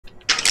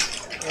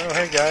Oh,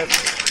 hey guys.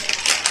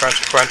 Crunch,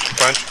 crunch,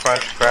 crunch,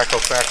 crunch, crackle,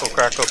 crackle,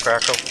 crackle,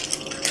 crackle.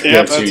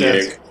 Yeah, that's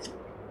it.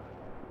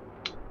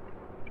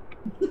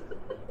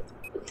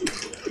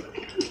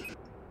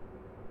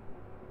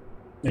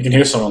 I can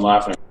hear someone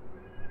laughing.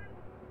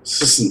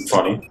 This isn't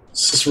funny.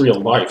 This is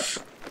real life.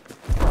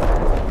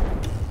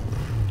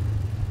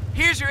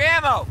 Here's your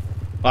ammo!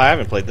 Well, I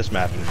haven't played this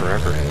map in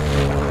forever.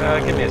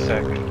 Give me a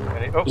sec.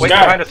 Oh, wait,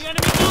 behind us!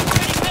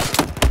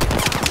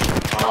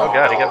 Oh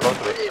god, he got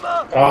both of us.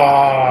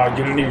 Ah,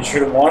 you didn't even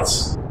shoot him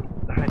once?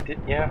 I did,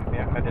 yeah,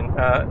 I didn't.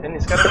 And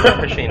he's got a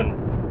gun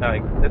machine.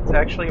 That's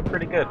actually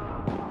pretty good.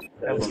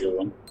 That was a good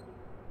one.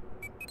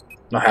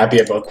 Not happy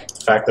about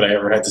the fact that I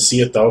ever had to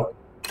see it, though.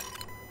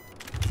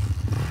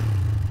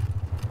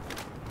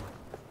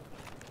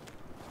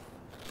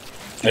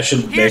 I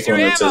should make one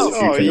that says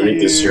if you can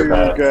read this, you're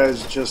bad. You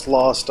guys just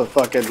lost a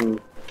fucking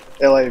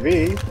LAV.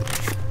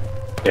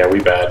 Yeah, we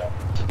bad.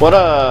 What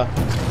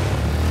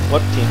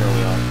team are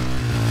we on?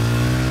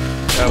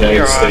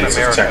 United States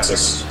of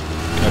Texas.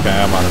 Okay,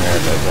 I'm on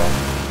America as well.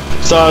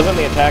 So I was in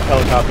the attack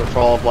helicopter for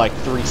all of like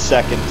 3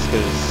 seconds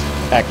because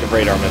active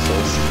radar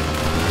missiles.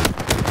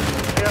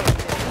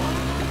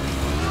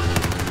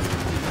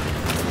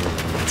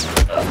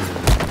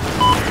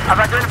 I've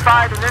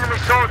identified an enemy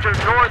soldier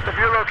north of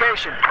your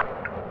location.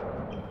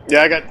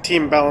 Yeah, I got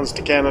team balance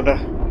to Canada.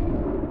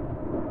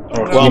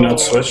 Oh, well, not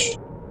switch.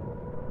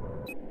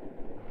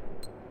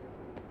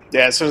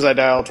 Yeah, as soon as I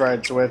die, I'll try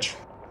and switch.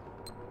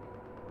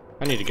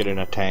 I need to get in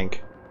a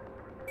tank.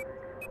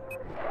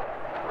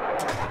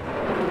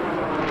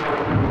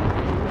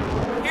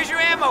 Here's your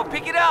ammo,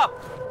 pick it up!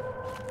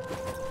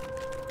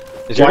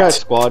 Is your guys'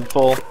 squad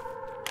full?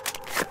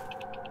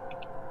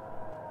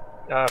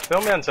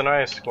 Philman's and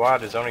I's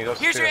squad is only those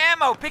two. Here's your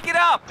ammo, pick it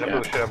up! Maybe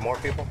we should have more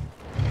people.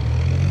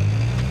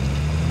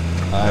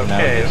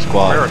 Okay,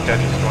 squad. America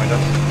just joined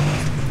us.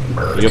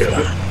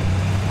 America.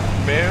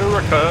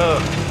 America!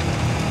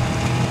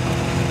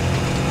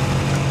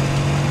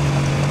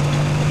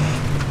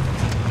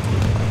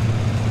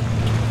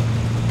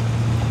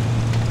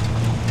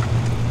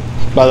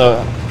 By the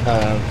way,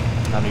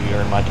 none of you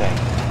are in my tank.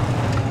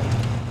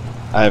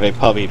 I have a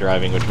puppy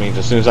driving, which means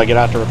as soon as I get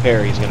out to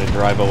repair, he's going to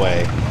drive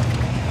away.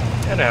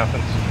 It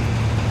happens.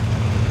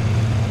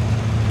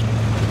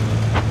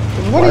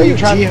 What are you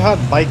trying? Jihad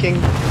biking?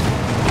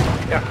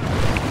 Yeah.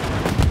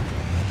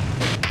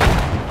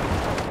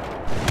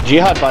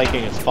 Jihad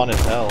biking is fun as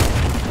hell.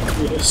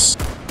 Yes.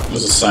 It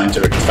was a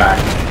scientific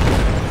fact.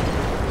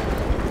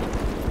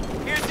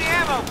 Here's the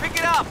ammo, pick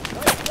it up!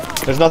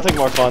 There's nothing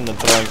more fun than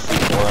throwing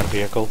C4 on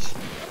vehicles.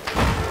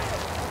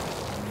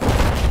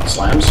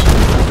 Slams.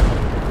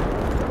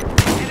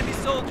 Enemy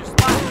soldier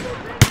spotted.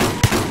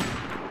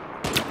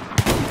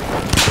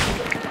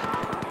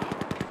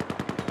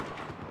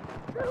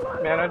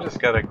 Man, I just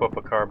gotta equip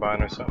a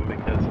carbine or something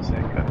because this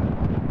ain't cut.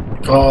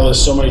 Oh, there's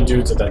so many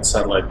dudes at that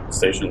satellite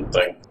station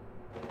thing.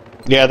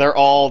 Yeah, they're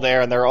all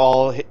there, and they're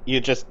all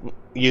just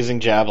using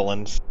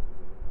javelins.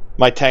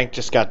 My tank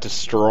just got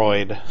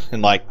destroyed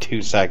in like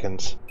 2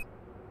 seconds.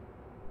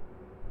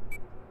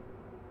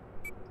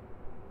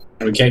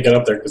 We can't get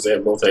up there because they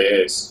have both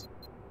AAs.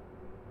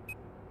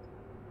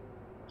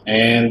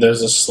 And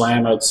there's a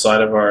slam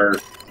outside of our... Are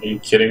you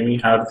kidding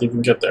me? How did they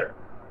even get there?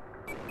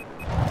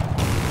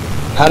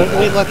 How did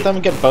we let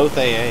them get both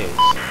AAs?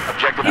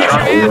 Objective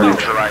Charlie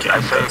neutralized. I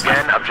say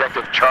again,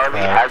 Objective Charlie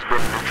has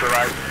been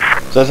neutralized.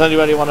 So does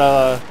anybody want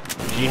a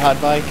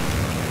jihad bike?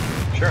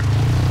 Sure.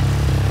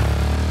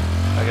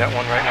 I got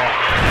one right now.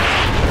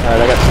 Alright,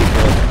 I got C4.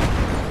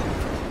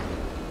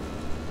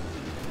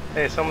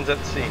 Hey, someone's at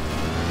the sea.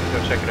 Go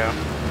check it out.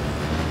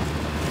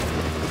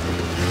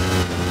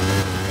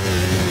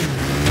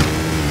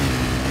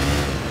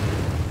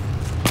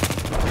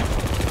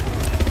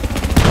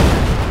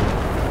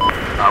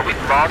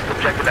 We've lost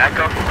Objective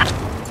Echo.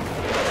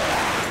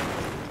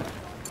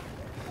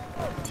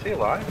 Is he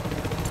alive?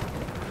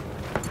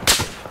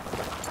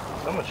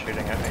 Someone's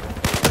shooting at me.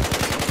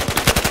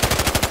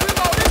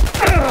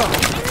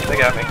 They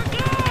got me.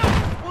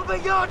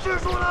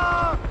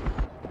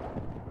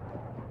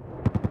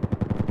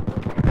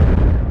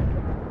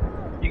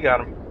 You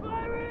got him.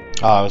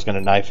 Oh, I was gonna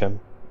knife him.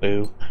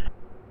 Boo.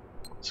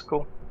 It's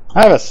cool.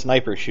 I have a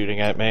sniper shooting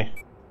at me.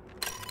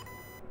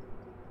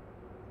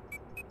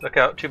 Look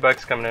out, 2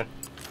 bikes coming in.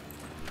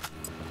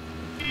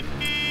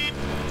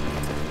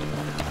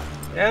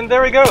 And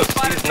there he goes!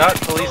 He's not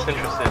the least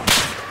interested.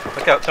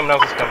 Look out, someone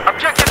else is coming.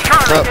 Objective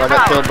Charlie I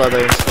got killed by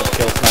the instant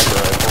kill sniper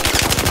rifle.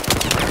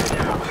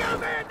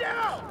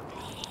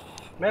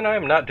 Man, I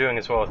am not doing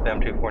as well with the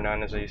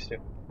M249 as I used to.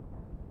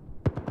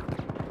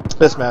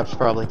 This map's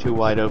probably too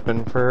wide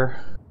open for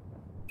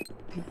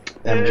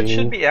MG. It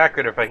should be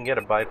accurate if I can get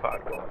a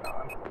bipod going on.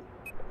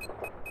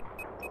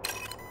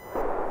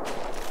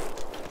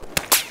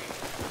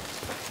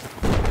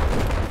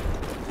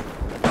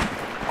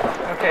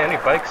 Okay, any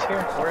bikes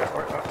here? Oh,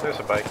 there's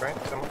a bike, right?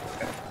 Somewhere?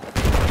 Okay.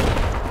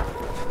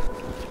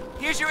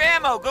 Here's your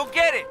ammo, go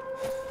get it!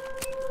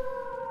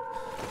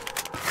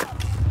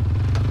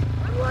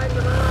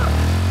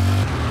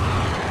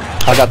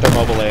 I got their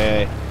mobile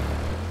AA.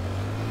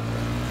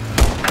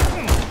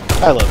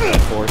 I love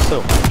that force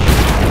so much.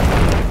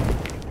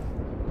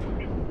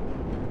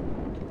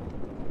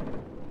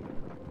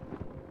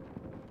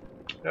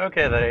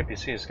 Okay, that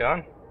APC is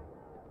gone.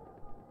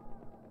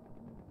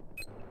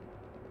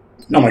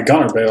 No, my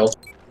gunner bailed.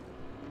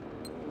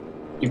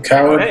 You Oh,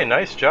 coward. hey,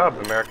 nice job,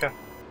 America.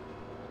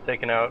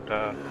 Taking out,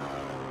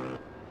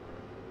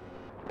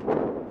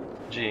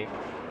 G.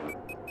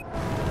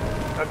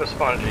 I'll go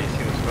spawn G, see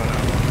what's going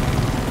on.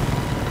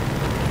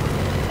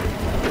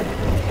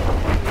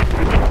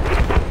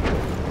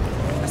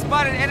 I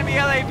spotted enemy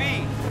LAV.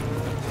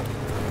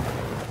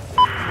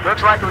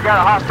 Looks like we got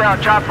a hostile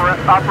chopper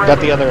operating Got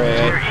the other to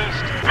AA. your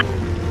east.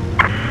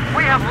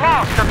 We have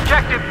lost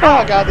objective.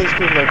 Oh god, these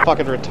people are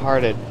fucking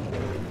retarded.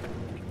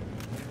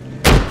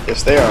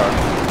 Yes, they are.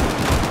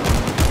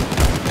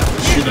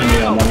 Shooting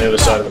me on the other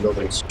side of the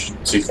building.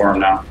 See for him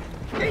now.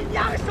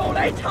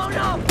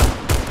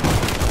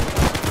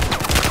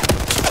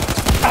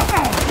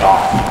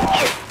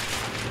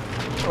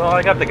 Well,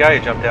 I got the guy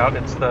who jumped out.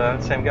 It's the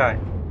same guy.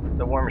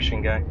 The War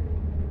Machine guy.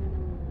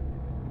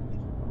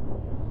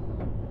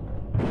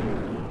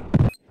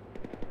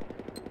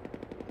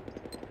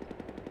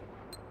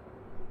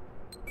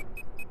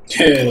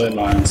 Hey,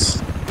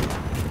 landmines.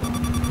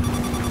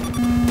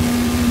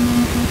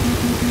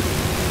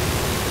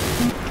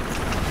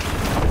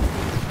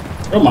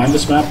 I don't mind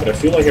this map, but I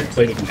feel like I've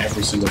played it in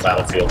every single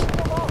battlefield.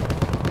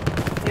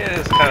 Yeah,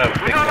 it's kind of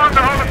We big no guy.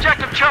 longer hold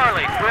objective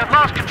Charlie. We have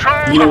lost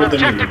control You know of what they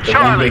mean? objective The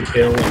one Charlie. big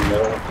hill in the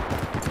middle,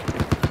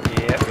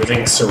 Yeah.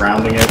 everything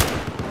surrounding it.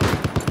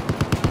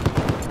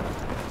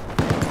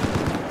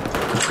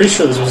 I'm pretty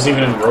sure this was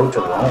even in Road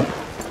to Rome.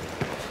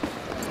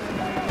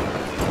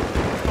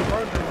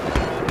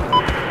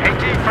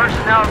 18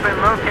 personnel have been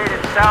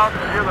located south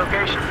of your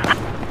location.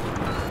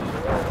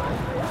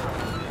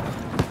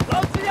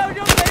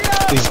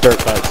 These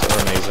dirt bikes are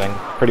amazing.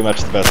 Pretty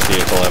much the best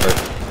vehicle ever.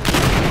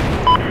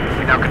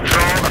 We now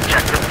control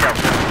objective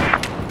Delta.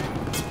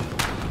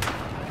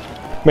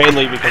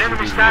 Mainly because of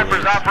Enemy these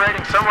snipers wheelies.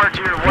 operating somewhere to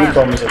your The only west.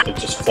 problem is that they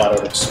just flat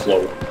out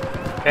explode.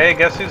 Hey,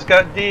 guess who's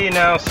got D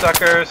now,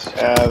 suckers?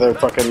 Their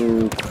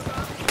fucking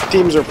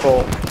teams are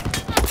full.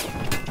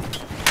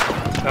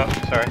 Oh,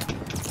 sorry.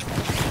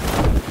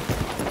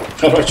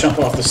 How do I jump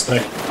off this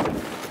thing?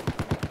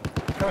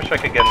 I wish I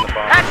could get in the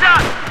bomb. Heads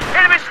up!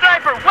 Enemy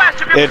sniper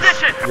west of your It's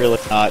position! really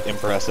not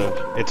impressive.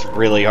 It's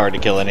really hard to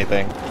kill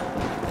anything. I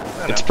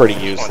know, It's pretty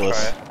just wanna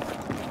useless. try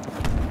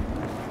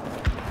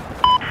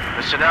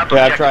The synaptic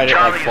Yeah, I've tried it like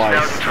Charlie is now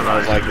twice, and I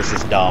was like, this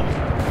is dumb.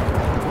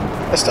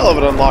 I still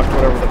haven't unlocked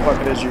whatever the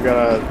fuck it is you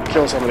gotta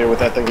kill somebody with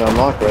that thing to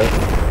unlock with.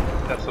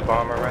 it. That's the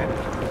bomber, right?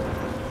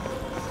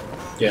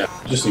 Yeah,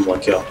 just need one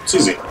kill. It's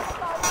easy.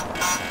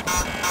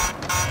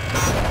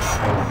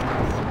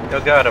 Oh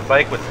god, a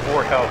bike with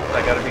 4 health.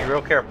 I gotta be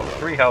real careful.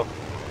 3 health.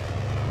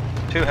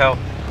 2 health.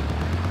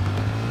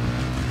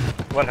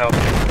 1 health.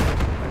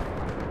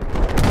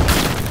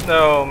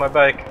 No, my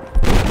bike.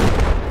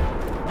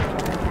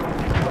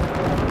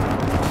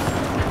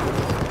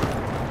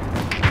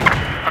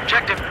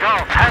 Objective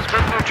Golf has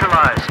been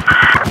neutralized.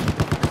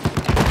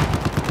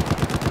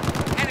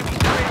 Enemy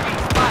UAV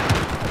spotted.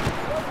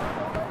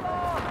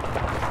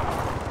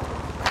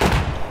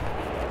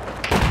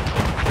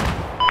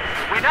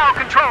 We now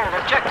control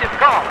objective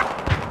Golf.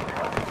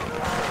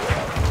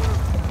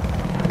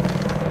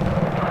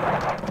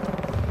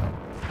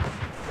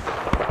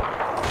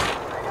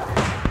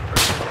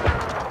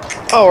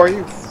 Oh, are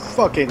you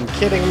fucking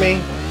kidding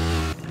me?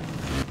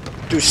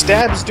 Do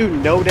stabs do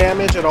no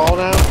damage at all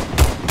now?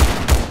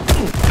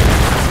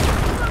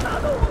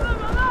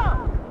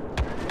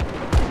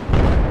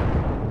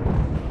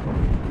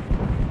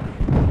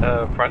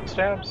 Front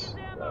stabs?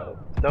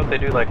 Don't they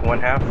do like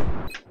 1/2?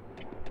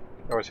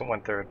 Or is it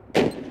 1/3?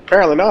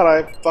 Apparently not.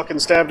 I fucking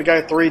stabbed a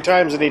guy 3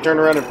 times and he turned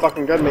around and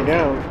fucking gunned me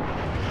down.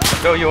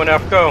 Go,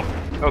 UNF, go!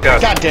 Oh god.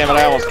 God damn it,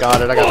 I almost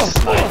got it. I got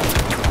sniped.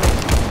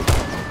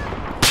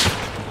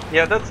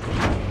 Yeah, that's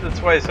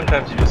why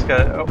sometimes you just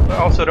got. Oh,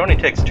 also, it only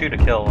takes 2 to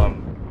kill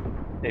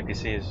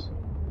APCs.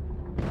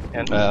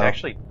 And Oh.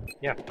 actually,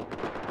 yeah.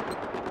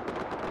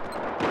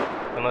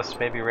 Unless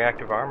maybe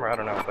reactive armor, I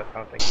don't know, but I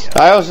don't think.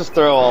 Yeah. I always just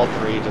throw all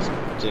 3 just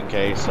in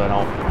case I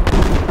don't.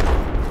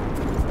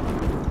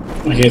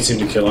 I can't seem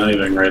to kill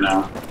anything right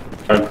now.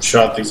 I've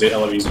shot these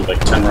LMEs with like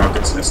 10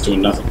 rockets and it's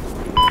doing nothing. Be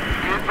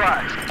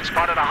advised,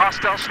 spotted a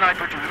hostile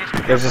sniper to east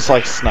of There's just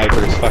like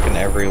snipers fucking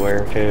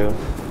everywhere too.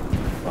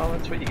 Well,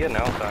 that's what you get in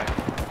Altai.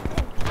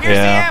 Here's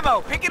Yeah. the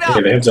ammo. Pick it up.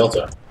 Okay, they have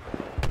Delta.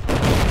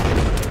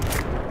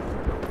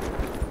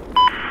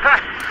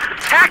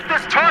 Attack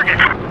this target!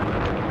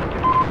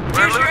 We're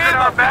Here's your losing ammo,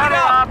 our pick it battle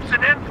up. ops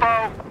and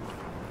info.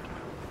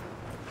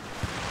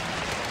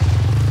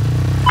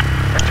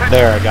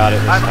 There, I got it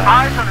this I'm time.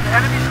 eyes on an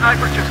enemy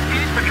sniper just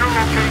east of your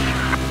location.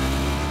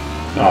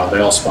 Oh,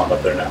 they all spawned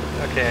up there now.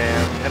 Okay,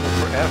 I'm heading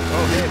for F.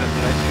 Oh, hey, that's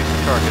a nice piece of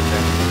target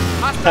there.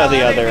 Hostile The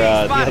LAV other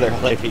spotted.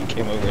 LAV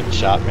came over and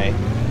shot me.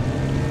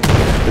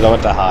 Because I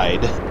went to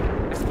hide.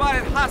 I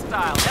spotted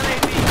hostile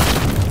LAV.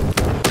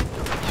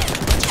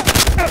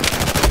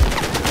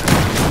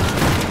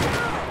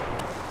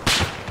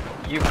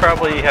 You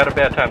probably had a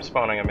bad time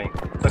spawning on me.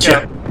 Look Yeah.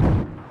 out.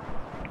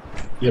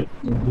 Yep.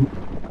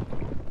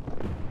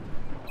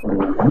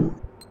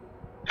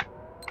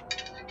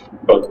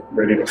 But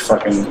ready to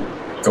fucking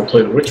go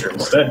play The Witcher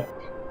instead.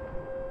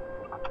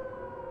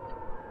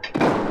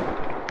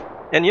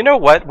 And you know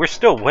what? We're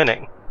still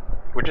winning.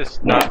 We're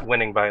just not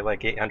winning by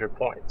like 800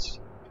 points.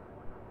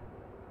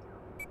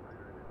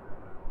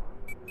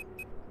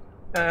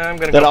 I'm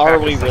gonna Then go are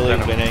practice we some really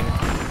venom. winning?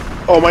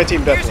 Oh, my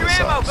team Here's your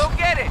definitely ammo. sucks. Go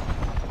get it.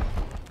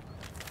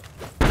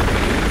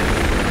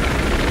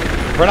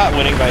 If we're not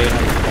winning by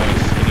 800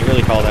 points, can you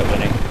really call that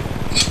winning?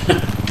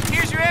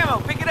 Here's your ammo.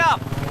 Pick it up.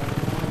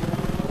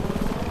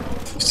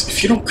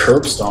 If you don't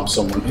curb stomp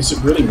someone, is it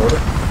really murder?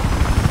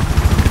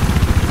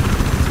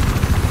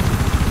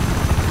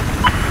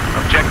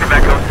 Objective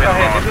Echo's been Oh,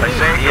 hey, lost. did I we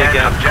say lose D again,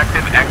 again?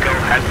 Objective Echo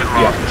has been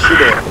Yeah, lost. she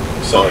did.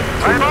 So,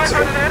 3 minutes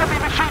ago. enemy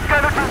machine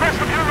gunner for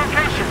west of your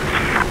location.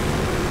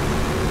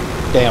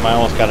 Damn, I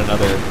almost got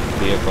another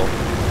vehicle.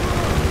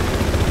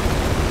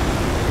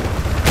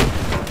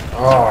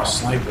 Oh,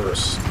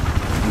 snipers.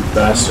 You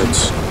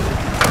bastards.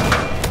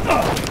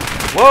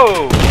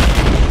 Whoa!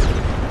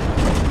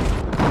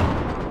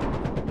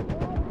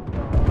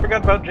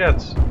 Forgot about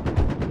jets.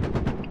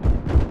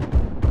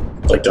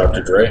 Like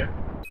Dr. Dre.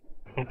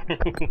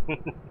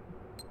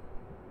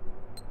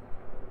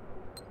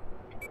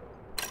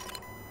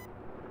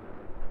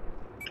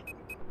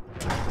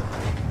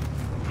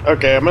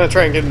 Okay, I'm gonna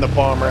try and get in the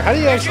bomber. How do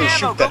you actually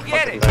Here's your shoot ammo, that go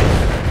get fucking it.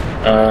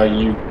 thing?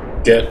 You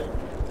get,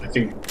 I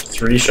think,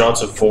 3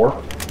 shots of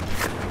 4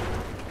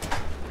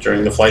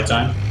 during the flight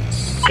time.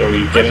 So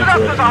you get into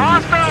it and then you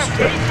just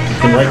quit. You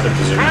can right click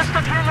to zoom.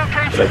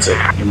 But that's it.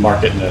 You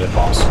mark it and then it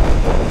bombs.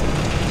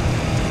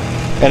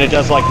 And it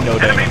does like no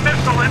Enemy damage.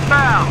 missile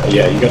inbound.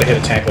 Yeah, you gotta hit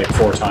a tank like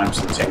 4 times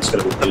and the tank's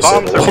gonna be The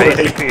bombs are disabled.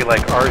 basically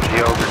like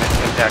RGO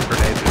impact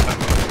grenades or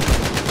something.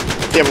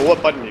 Yeah, but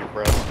what button do you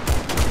press?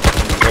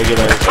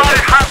 Regular.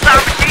 Spotted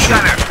hostile machine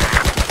gunner.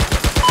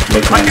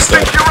 Make I mine can step.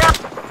 fix you up.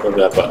 Whatever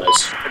that button is.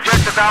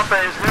 Objective Alpha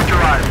is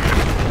neutralized.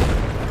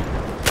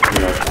 You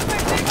know,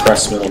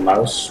 press middle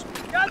mouse.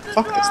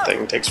 Fuck, this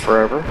thing takes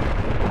forever.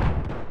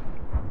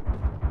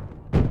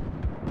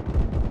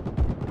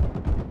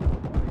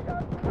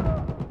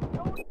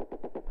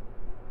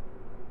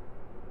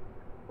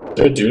 Is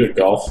there a dude at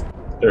golf?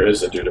 There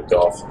is a dude at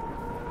golf.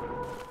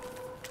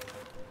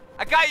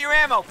 I got your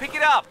ammo. Pick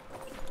it up.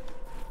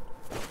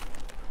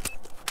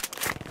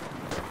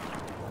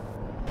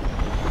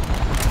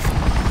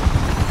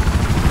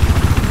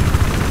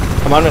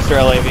 Come on, Mr.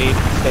 LAV.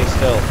 Stay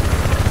still.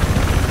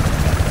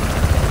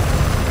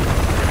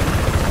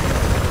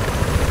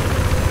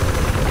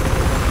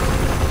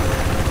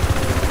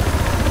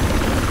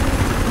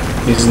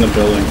 He's in the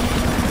building.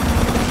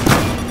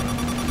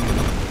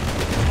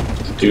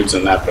 The dude's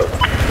in that building.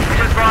 We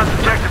just lost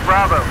Objective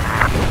Bravo.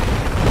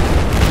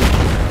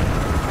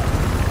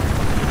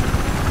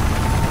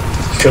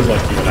 Good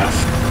luck,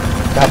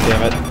 UNF. God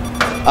damn it.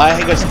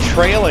 I was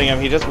trailing him.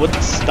 He just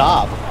wouldn't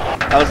stop.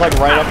 I was like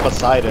right up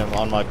beside him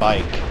on my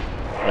bike.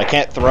 But I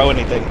can't throw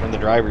anything from the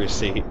driver's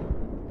seat.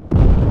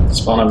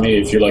 Spawn on me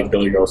if you like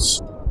Billy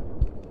Ghosts.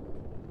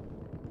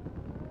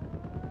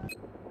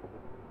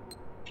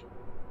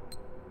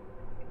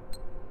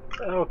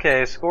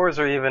 Okay, scores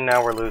are even,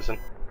 now we're losing.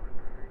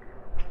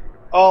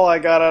 All I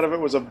got out of it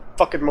was a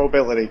fucking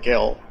mobility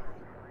kill.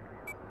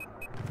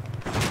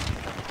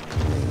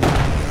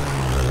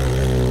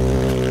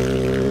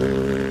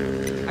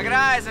 I got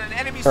eyes on an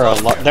enemy There are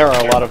soldier. there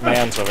are a lot of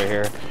mans over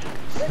here.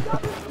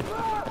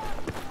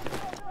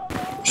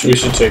 We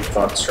should take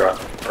Foxtrot.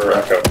 Or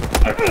Echo.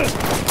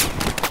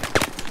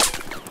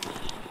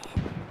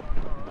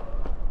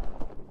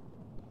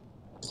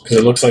 Because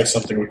it looks like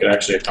something we could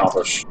actually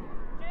accomplish.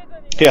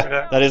 Yeah,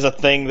 Okay. that is a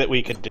thing that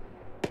we could do.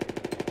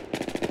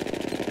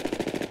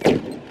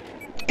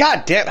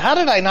 God damn, how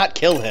did I not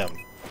kill him?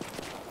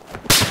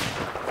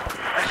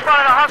 I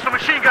spotted a hostile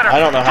machine gunner. I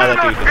don't know how that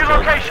dude Your just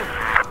killed me. location.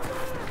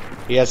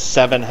 He has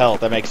 7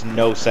 health, that makes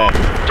no sense.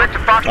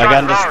 Objective Foxtrot My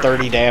gun is does ours.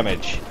 30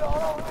 damage.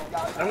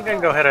 I'm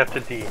gonna go head after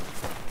D.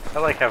 I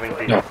like having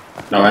D. No.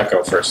 No,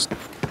 Echo first.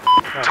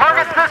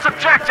 Target this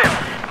objective.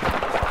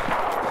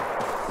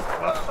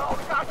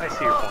 I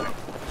see your point.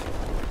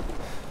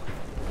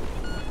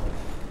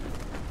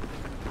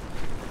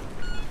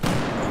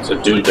 There's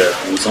a dude there,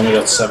 and he's only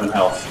got 7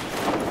 health.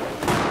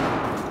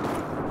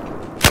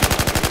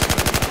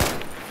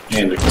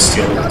 And we can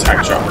steal the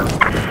attack chopper.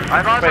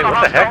 I've eyes Wait, on a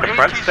what the heck? hostile The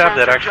front AT stab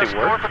that soldier actually just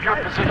worked? north of your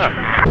position.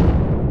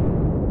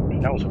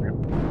 Huh. That was weird.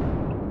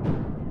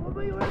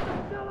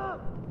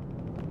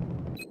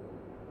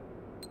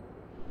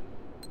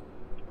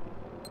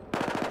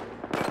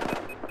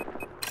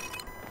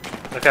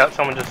 Look out,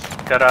 someone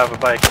just got out of a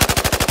bike.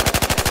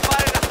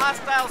 Spotted a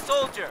hostile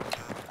soldier.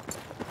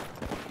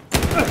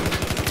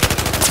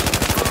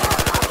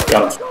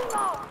 Got him.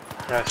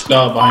 Nice.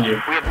 No, behind you.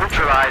 We have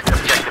neutralized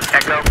Objective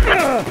Echo.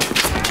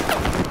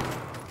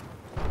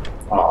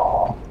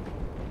 Aww.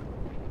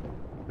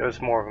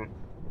 There's more of them.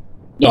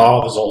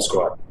 No, there's a whole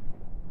squad.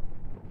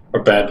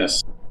 Or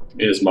badness.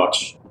 It is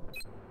much.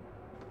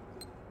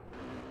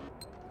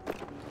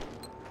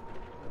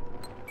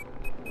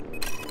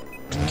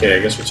 Okay, I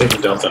guess we're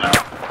taking Delta now.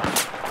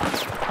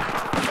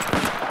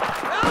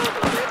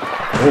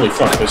 Holy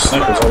fuck, there's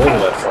snipers all over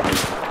that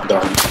fucking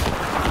dome.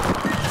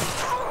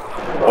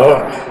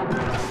 Ugh.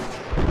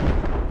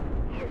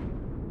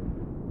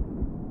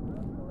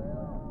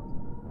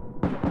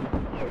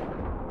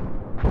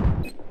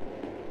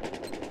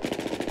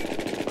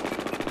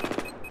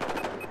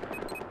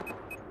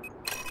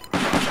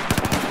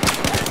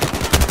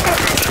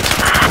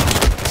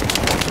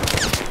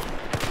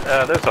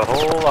 There's a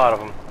whole lot of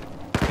them.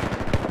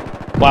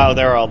 Wow,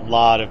 there are a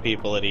lot of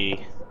people at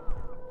E.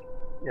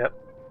 Yep.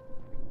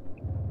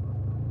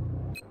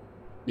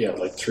 Yeah,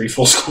 like 3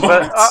 full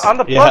squads. But on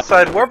the plus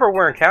side, wherever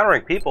we're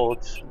encountering people,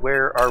 it's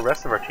where our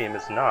rest of our team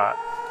is not.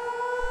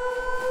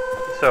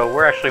 So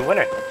we're actually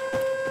winning.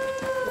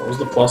 What was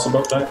the plus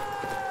about that?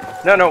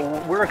 No,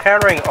 we're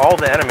encountering all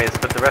the enemies,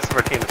 but the rest of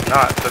our team is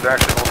not, so they're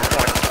actually holding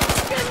points.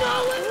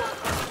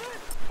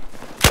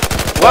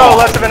 Whoa,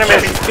 lots of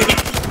enemies!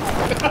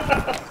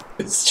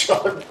 This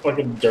strong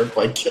fucking dirt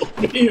bike killed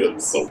me. It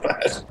was so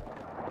bad.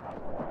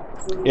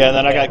 Yeah, and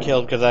then I got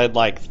killed because I had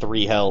like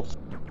 3 health.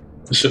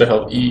 I should have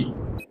held E.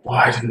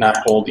 Why didn't I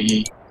hold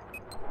E?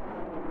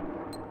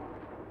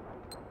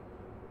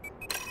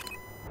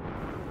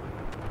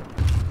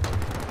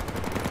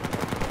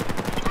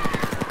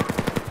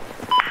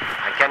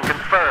 I can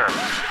confirm.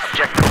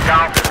 Objective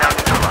Golf is now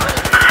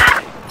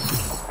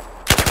neutralized.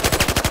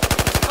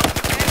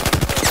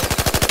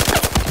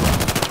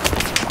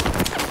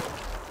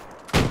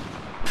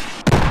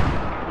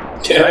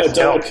 Yeah, Nice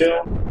double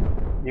kill.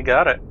 kill. You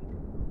got it.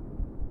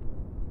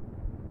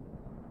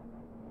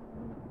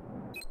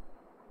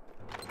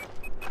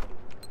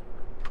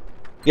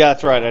 Yeah,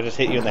 that's right. I just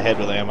hit you in the head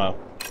with ammo.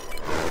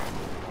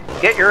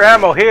 Get your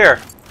ammo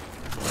here!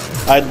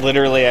 I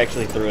literally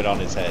actually threw it on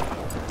his head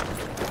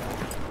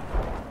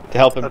to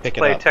help him Let's pick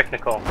play it up.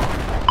 technical.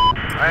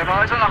 I have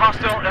eyes on a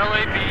hostile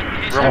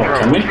LAV east Oh,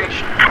 can we?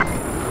 location.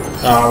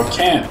 Oh, we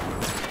can't.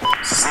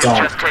 We've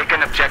Stop. just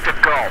taken Objective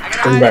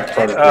Golf. Bring back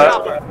part of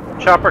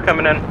that. Chopper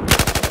coming in.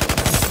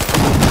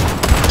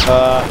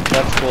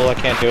 That's cool. I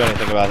can't do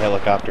anything about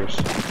helicopters.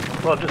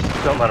 Well, just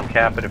don't let him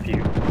cap it if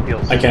you feel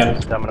I can.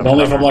 dumb enough. But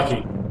only if I'm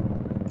lucky.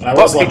 I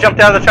Whoa, was he lucky. jumped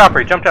out of the chopper.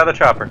 He jumped out of the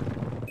chopper.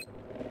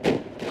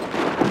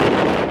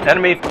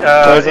 Enemy,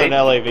 There's an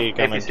LAV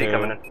coming APC through.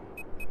 coming in.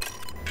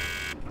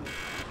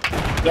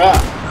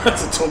 Ah,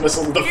 that's a twin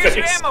missile in the Here's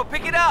your face. ammo,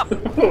 pick it up!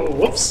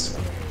 Whoops.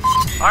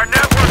 Our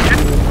network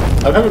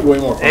is... I'm having way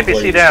more fun APC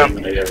playing this down.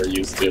 game than I ever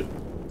used to. I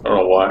don't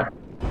know why.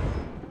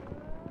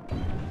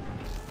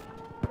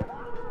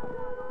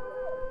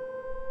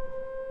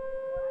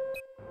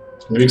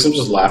 Maybe because I'm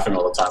just laughing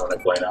all the time when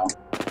I play now.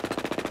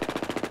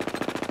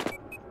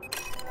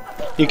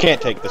 You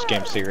can't take this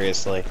game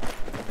seriously.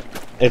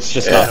 It's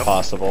just Yeah. not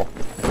possible.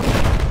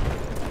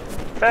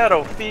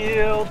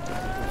 Battlefield.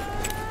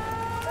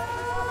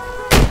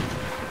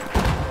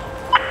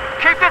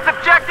 Keep this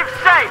objective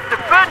safe!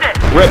 Defend it!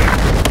 Rip!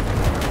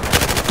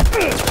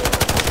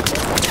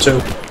 2.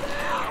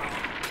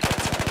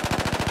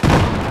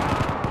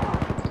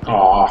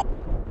 Aww.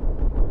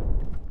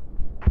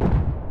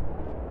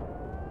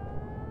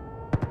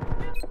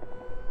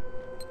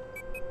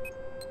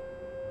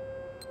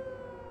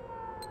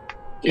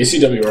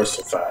 ACWR is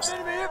so fast.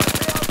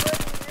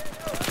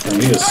 I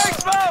need this.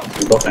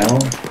 We both ammo?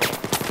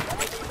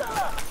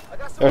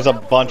 There's a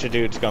bunch of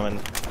dudes coming.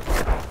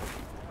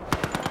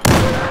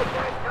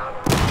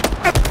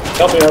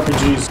 Help me,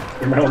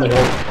 RPGs. You're on the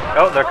hill.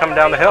 Oh, they're coming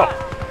down the hill.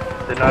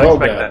 Did not Oh,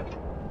 expect God. that.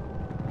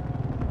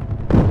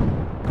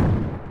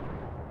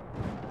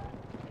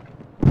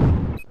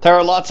 There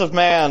are lots of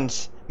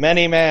mans.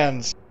 Many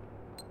mans.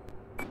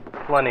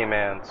 Plenty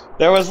mans.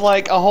 There was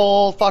like a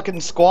whole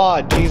fucking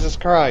squad. Jesus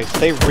Christ.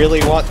 They really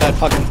want that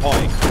fucking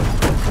point.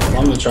 I'm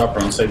on the chopper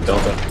on safe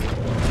Delta.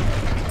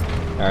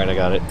 Alright, I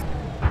got it.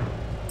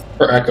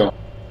 Or Echo.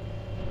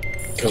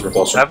 Because we're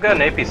closer. I've got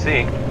an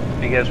APC.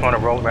 If you guys want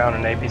to roll around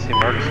an APC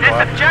murder This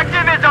squad.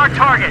 objective is our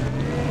target!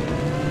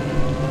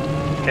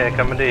 Okay,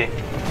 coming D.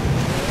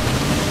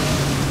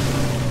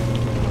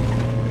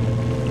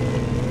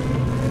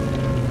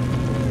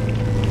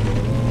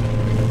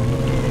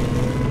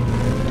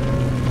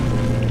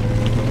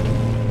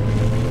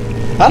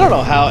 I don't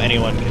know how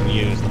anyone can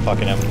use the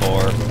fucking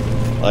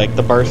M4. Like,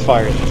 the burst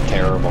fire is just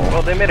terrible.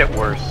 Well, they made it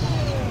worse.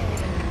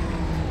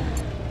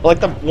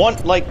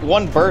 Like,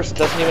 one burst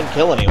doesn't even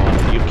kill anyone.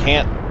 You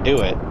can't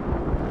do it.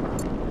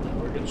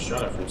 We're getting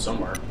shot at from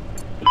somewhere.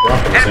 The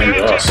rocket is aimed Enemy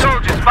at 18 us.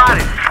 soldiers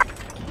spotted!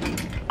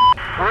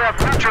 We have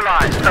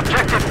neutralized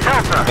Objective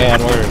Delta!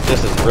 And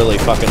this is really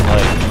fucking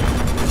like,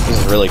 this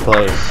is really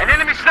close. An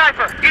enemy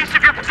sniper, east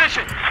of your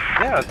position!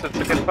 Yeah, it's a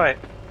good fight.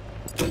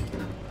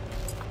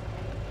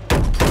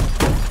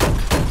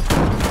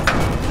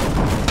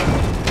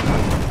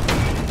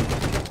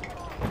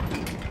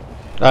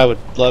 I would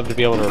love to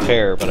be able to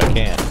repair, but I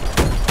can't.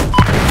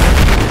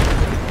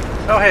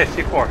 Oh, hey,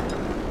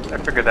 C4. I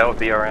figured that would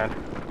be our end.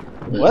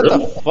 What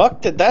the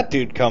fuck did that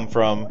dude come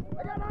from?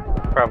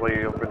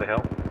 Probably over the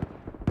hill.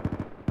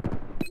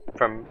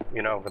 From,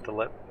 over the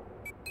lip.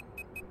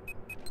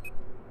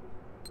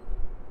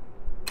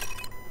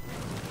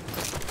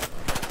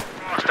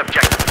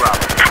 objective Bravo.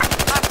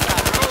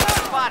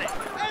 Spotted.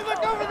 Hey,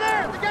 look over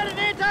there! We got an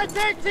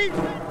anti-tank team!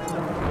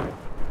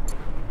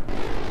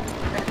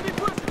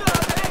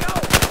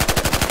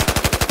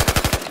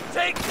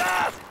 Take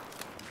that!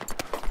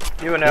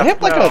 You and Did I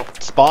have like no.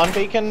 a spawn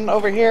beacon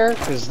over here?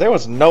 Because there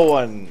was no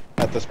one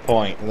at this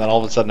point, and then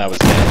all of a sudden I was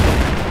dead.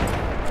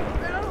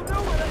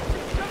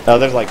 Oh,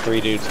 there's like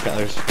 3 dudes.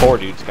 There's 4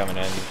 dudes coming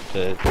in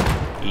to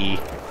E.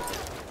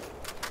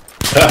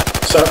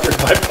 Suffered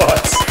by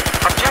bots.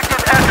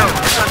 Objective Echo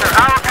is under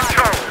our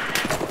control.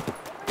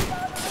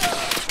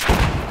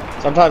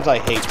 Sometimes I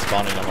hate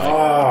spawning on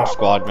my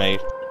squad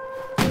mate.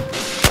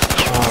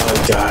 Oh, I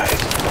died.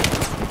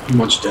 Too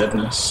much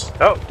deadness.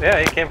 Oh, yeah,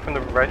 he came from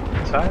the right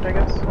side, I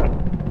guess.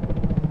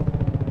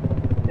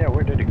 Yeah,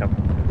 where did he come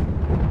from?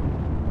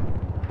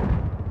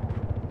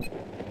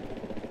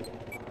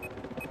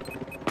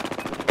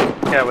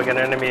 Yeah, we got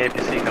an enemy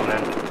APC coming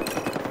in.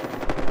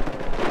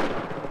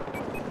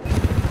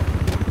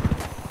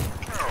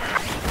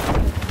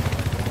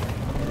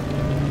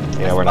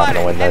 Yeah, we're not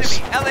gonna win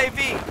this. LAV.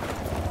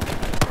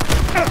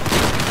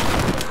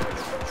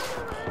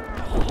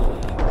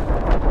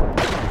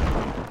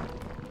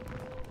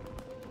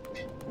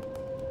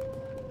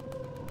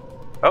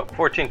 Oh,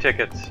 14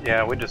 tickets.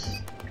 Yeah, we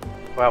just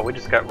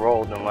got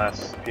rolled in the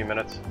last few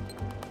minutes.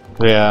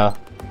 Yeah.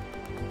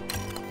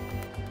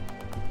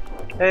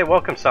 Hey,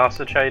 welcome,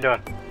 Sausage. How you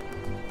doing?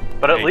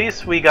 But at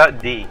least we got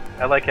D.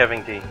 I like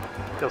having D.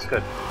 Feels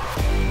good.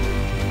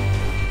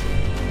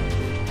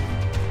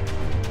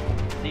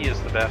 D is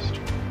the best.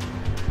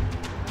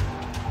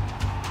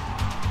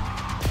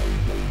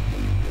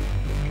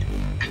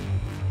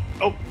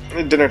 Oh,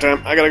 dinner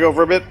time. I gotta go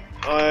for a bit.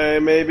 I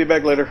may be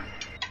back later.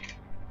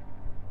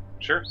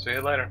 Sure, see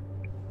you later.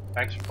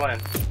 Thanks for playing.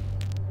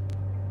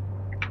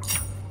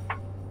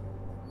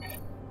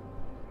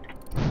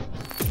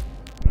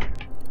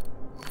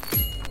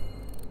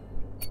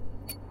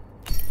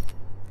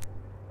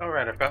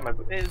 Alright, I've got my...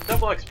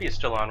 Double XP is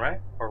still on, right?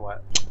 Or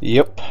what?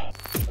 Yep.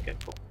 Okay,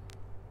 cool.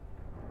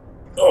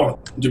 Oh,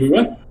 did we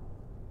win?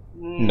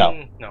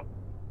 No. No.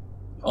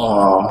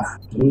 Aw,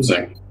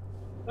 losing.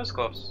 That was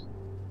close.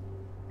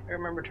 I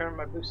remember turning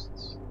my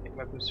boosts. I think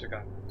my boosts are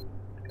gone.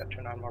 Gotta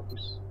turn on more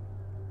boosts.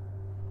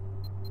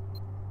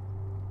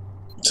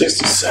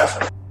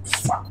 67.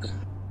 Fuck.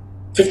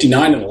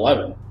 59 and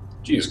 11.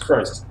 Jesus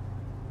Christ.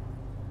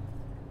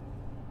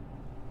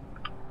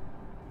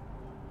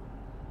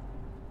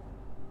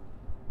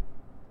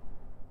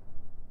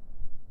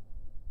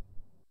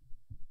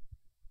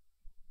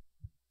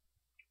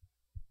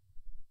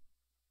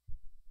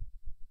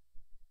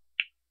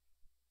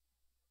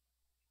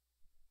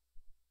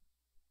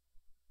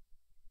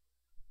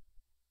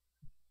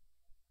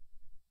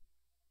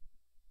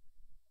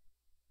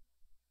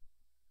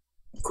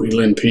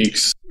 Queelan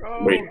Peaks. Oh,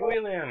 Wait.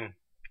 William!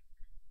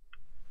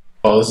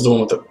 Oh, this is the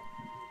one with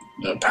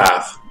the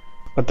path.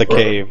 With the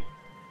cave.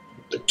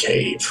 The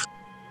cave.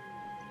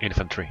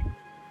 Infantry.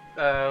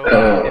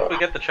 If we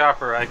get the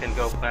chopper, I can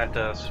go plant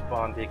a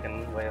spawn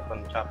beacon way up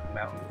on the top of the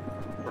mountain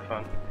for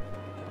fun.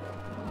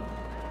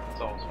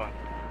 It's always fun.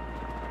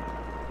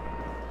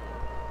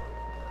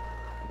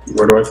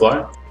 Where do I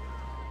fly?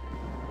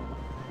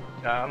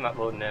 I'm not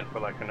loading in for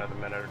like another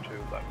minute or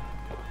two, but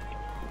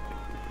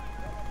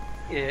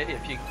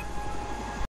if you